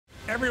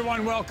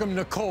Everyone welcome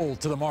Nichole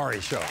to the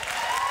Maury Show.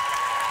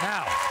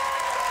 Now,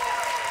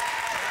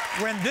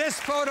 when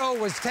this photo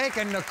was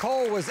taken,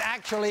 Nichole was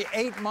actually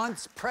 8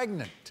 months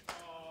pregnant.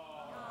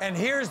 And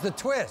here's the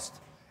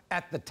twist.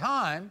 At the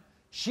time,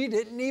 she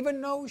didn't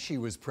even know she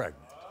was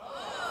pregnant.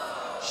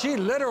 She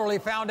literally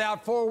found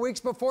out 4 weeks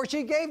before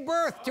she gave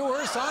birth to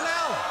her son,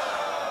 Alex.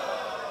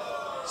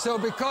 So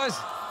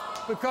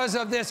because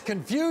of this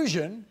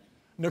confusion,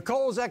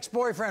 Nichole's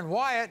ex-boyfriend,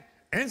 Wyatt,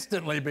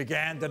 instantly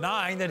began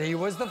denying that he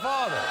was the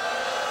father.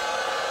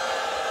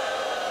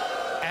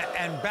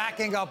 And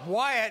backing up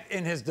Wyatt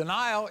in his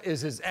denial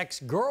is his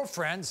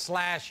ex-girlfriend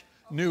slash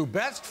new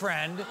best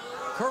friend,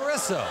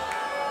 Carissa.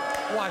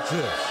 Watch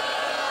this.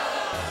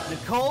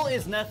 Nichole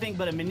is nothing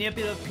but a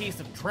manipulative piece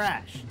of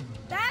trash.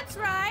 That's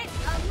right,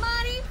 a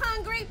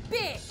money-hungry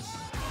bitch.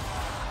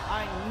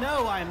 I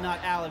know I am not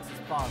Alex's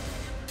father.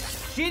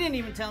 She didn't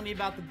even tell me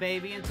about the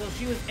baby until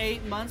she was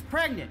 8 months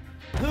pregnant.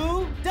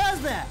 Who does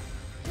that?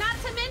 Not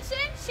to mention,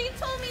 she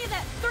told me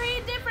that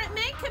 3 different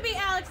men could be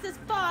Alex's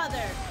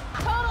father.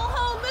 Total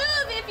whole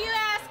move, if you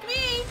ask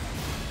me.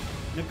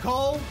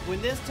 Nichole,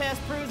 when this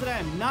test proves that I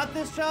am not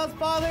this child's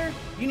father,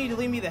 you need to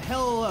leave me the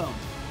hell alone.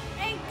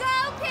 And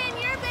go pin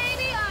your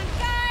baby on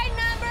guy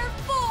number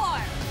 4.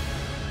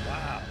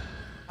 Wow.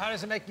 How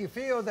does it make you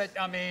feel that,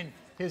 I mean,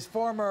 his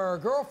former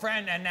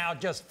girlfriend and now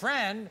just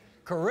friend,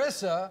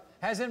 Carissa,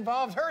 has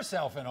involved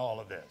herself in all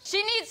of this?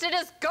 She needs to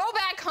just go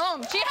back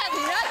home. She has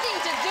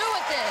nothing to do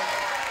with this.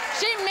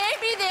 She may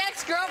be the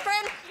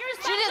ex-girlfriend.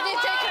 She just needs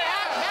to take her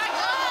out back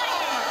home.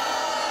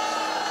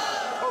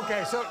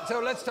 Okay, so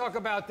let's talk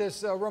about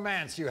this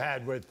romance you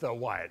had with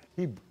Wyatt.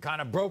 He kind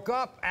of broke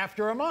up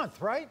after a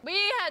month, right? We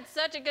had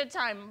such a good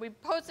time. We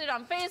posted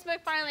on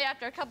Facebook finally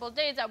after a couple of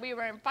days that we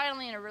were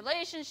finally in a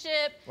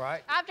relationship.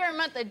 Right. After a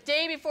month, the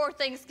day before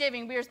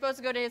Thanksgiving, we were supposed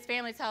to go to his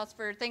family's house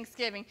for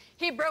Thanksgiving.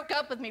 He broke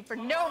up with me for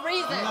no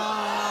reason.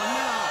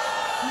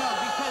 No,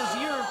 because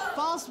you're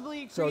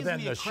falsely accusing So then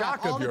me the of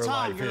crap shock all of the your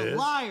time. life You're is a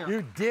liar.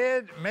 you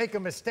did make a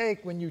mistake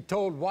when you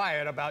told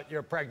Wyatt about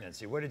your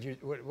pregnancy. What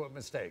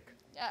mistake?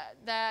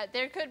 That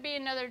there could be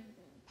another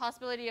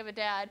possibility of a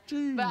dad,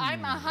 but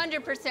I'm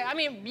 100%, I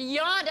mean,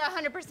 beyond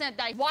 100%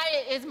 that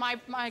Wyatt is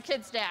my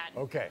kid's dad.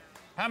 Okay.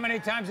 How many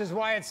times has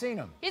Wyatt seen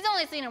him? He's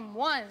only seen him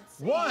once.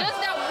 Once?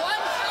 Just that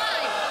one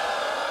time.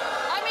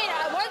 I mean,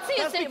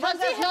 once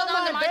he held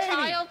on to my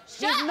child.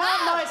 She's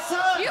not my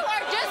son. You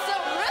are just so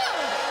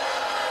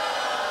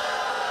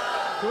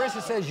rude.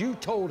 Carissa says you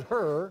told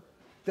her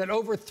that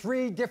over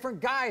 3 different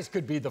guys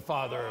could be the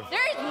father of...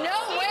 There is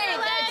no way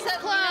that's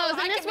closed,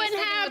 and I this could be wouldn't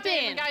sleeping with 3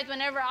 different happen. guys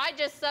whenever I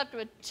just slept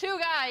with 2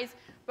 guys,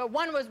 but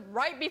one was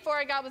right before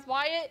I got with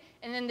Wyatt,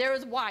 and then there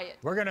was Wyatt.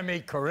 We're gonna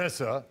meet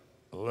Carissa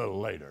a little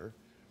later,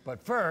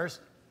 but first,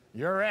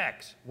 your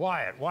ex,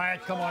 Wyatt.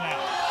 Wyatt, come on out.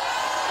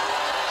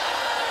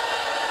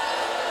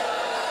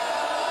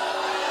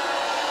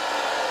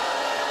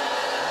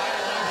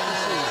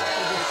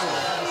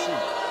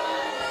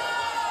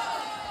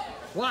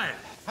 Wyatt,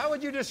 how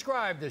would you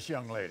describe this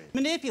young lady?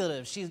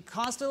 Manipulative. She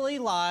constantly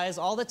lies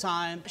all the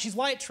time. She's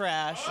white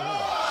trash. I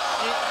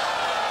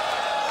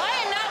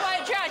am not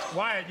white trash.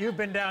 Wyatt, you've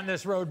been down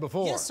this road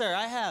before. Yes, sir,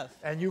 I have.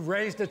 And you've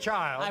raised a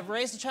child. I've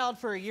raised a child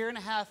for 1.5 years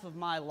of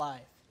my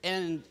life.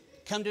 And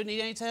come to a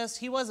DNA test,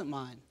 he wasn't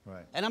mine.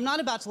 Right. And I'm not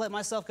about to let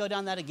myself go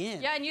down that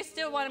again. Yeah, and you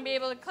still want to be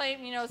able to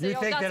claim, you know, say, You oh,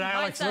 think that's that my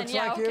Alex son. looks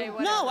Yeah, like you? okay,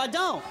 whatever. No, I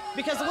don't.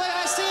 Because the way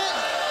I see it,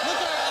 look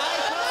at our eye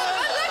color.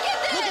 But look at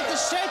this. Look at the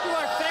shape of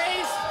our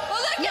face.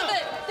 Well, look at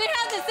it. They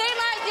have the same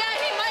eyes. Yeah,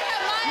 he might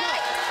have my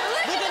eyes.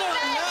 Look Look at at the her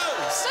face.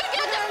 nose. Look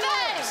at the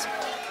face.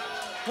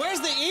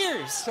 Where's the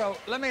ears? So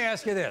let me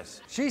ask you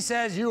this. She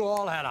says you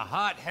all had a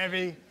hot,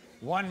 heavy,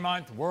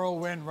 1-month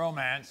whirlwind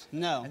romance.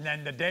 No. And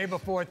then the day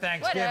before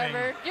Thanksgiving...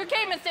 Whatever. You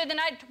came and stayed the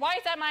night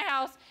twice at my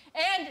house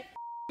and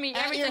me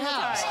every your single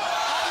house. time.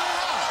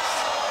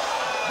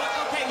 But,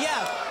 okay,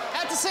 yeah.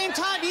 At the same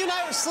time, you and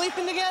I were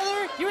sleeping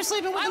together. You were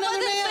sleeping with I another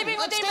wasn't man sleeping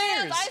with upstairs.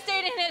 anybody else. I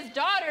stayed in his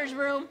daughter's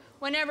room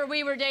whenever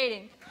we were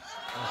dating.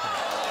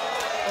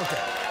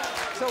 Okay.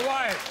 So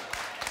Wyatt,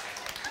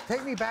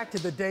 take me back to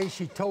the day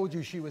she told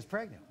you she was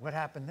pregnant. What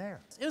happened there?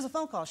 It was a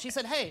phone call. She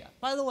said, hey,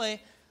 by the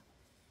way,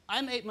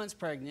 I'm 8 months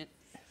pregnant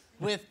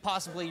with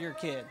possibly your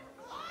kid.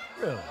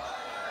 Really?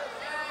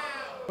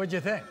 What'd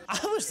you think?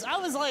 I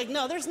was like,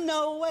 no, there's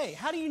no way.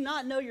 How do you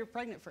not know you're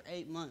pregnant for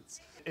 8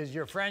 months? Is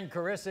your friend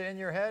Carissa in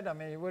your head? I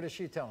mean, what is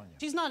she telling you?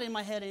 She's not in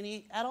my head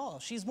at all.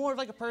 She's more of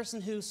like a person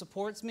who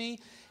supports me.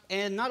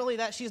 And not only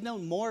that, she's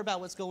known more about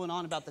what's going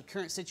on about the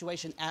current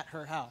situation at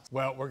her house.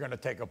 Well, we're going to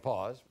take a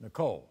pause.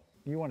 Nichole,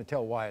 you want to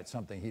tell Wyatt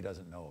something he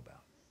doesn't know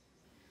about.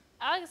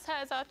 Alex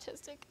is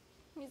autistic.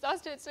 He's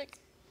autistic.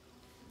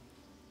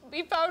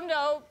 We found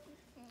out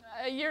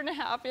 1.5 years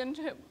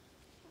into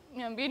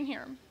being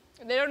here.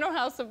 They don't know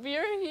how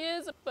severe he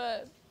is,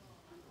 but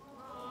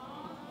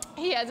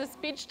he has a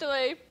speech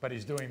delay. But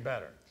he's doing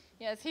better.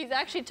 Yes, he's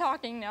actually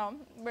talking now,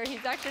 where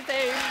he's actually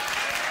saying,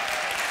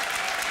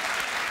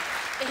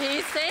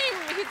 he's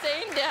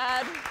saying,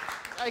 Dad,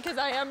 because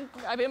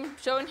I've been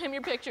showing him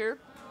your picture.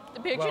 The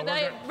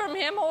picture from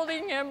him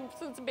holding him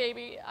since a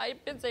baby,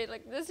 I've been saying,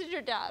 like, this is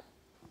your dad.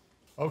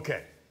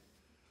 Okay.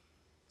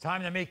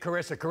 Time to meet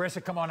Carissa.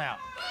 Carissa, come on out.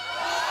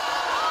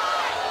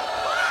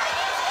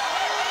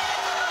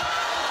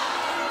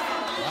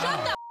 Shut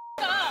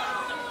the up.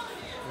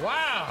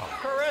 Wow,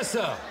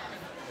 Carissa.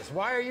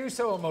 Why are you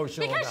so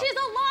emotional? Because she's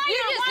a liar. You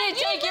just need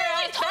to take your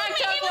ass back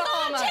to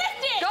Oklahoma.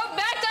 Go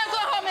back to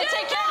Oklahoma and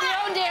take care of your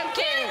own damn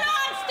kid. You're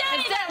not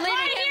standing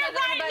right here,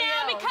 right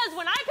now, else. because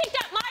when I picked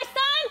up my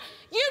son,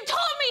 you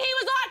told me he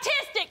was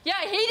autistic.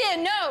 Yeah, he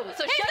didn't know.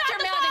 So He's shut not your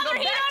the mouth and go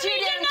father. He back don't to your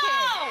need damn to kid.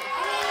 know.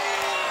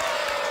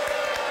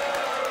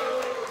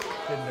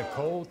 Did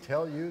Nichole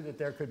tell you that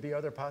there could be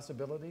other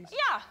possibilities?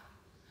 Yeah.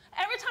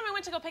 Every time I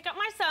went to go pick up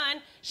my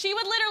son, she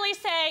would literally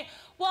say,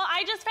 well,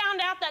 I just found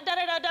out that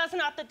da-da-da-da's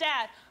not the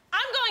dad.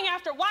 I'm going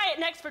after Wyatt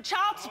next for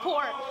child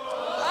support.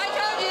 I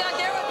told you that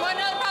there was one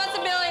other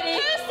possibility.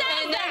 Who said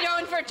and that? they're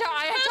going for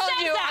I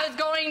told you I was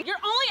going. You're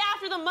only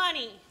after the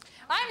money.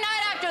 I'm not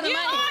after the You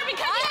money. are,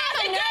 because you have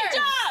a good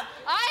job.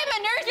 I'm a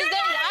nurse. You're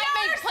not a I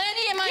make nurse.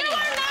 plenty of money. You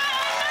are not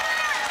a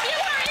nurse. You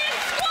are in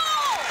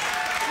school.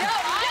 No,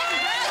 I'm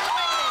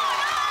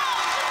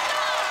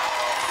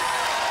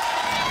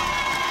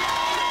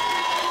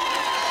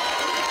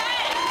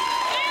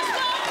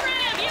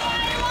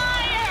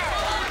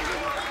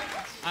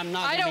I'm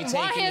not I gonna don't be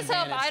want taking his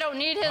help. advantage. I don't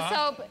need his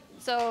help.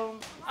 So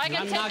I can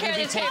I'm take not care gonna of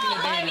be this taking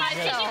kid by advantage. I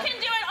think myself. you can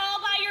do it all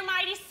by your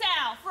mighty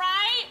self,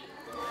 right?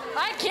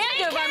 I can't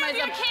do it by care of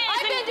your myself. kids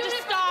I've been and doing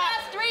just it for the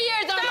past 3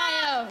 years on my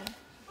own.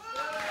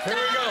 Here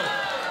we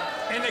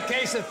go. In the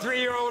case of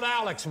 3-year-old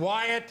Alex,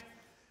 Wyatt,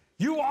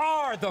 you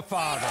are the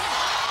father.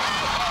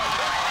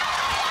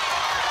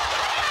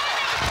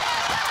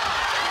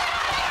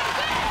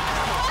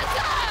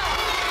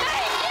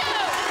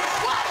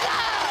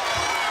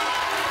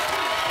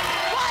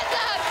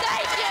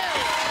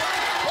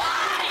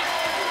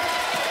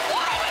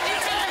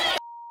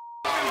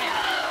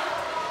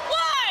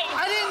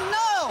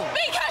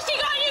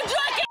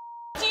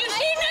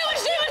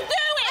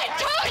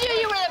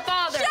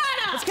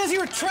 You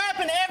were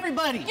trapping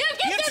everybody. You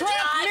get to trapped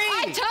drive. me.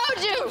 I told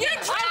you. You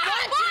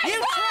trapped You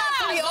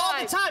trapped me all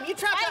the time. You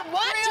trapped I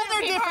want three you to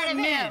other be part different of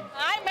men. him.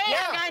 I may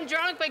have gotten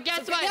drunk, but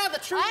guess what? Yeah, the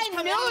truth is I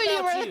coming knew out you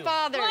about were the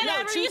father. Whatever, No,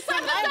 you truth said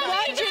comes that out so I about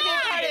many want you to be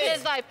part of times.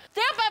 his life.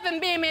 Step up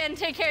and be a man and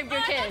take care of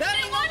your kids. That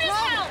They ain't want no his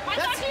problem. help. I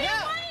That's- thought you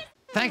yeah. wanted.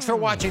 Thanks for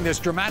watching this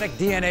dramatic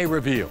DNA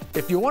reveal.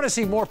 If you want to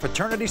see more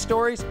paternity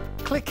stories,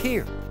 click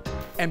here.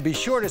 And be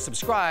sure to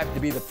subscribe to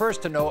be the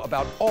first to know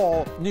about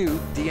all new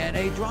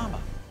DNA drama.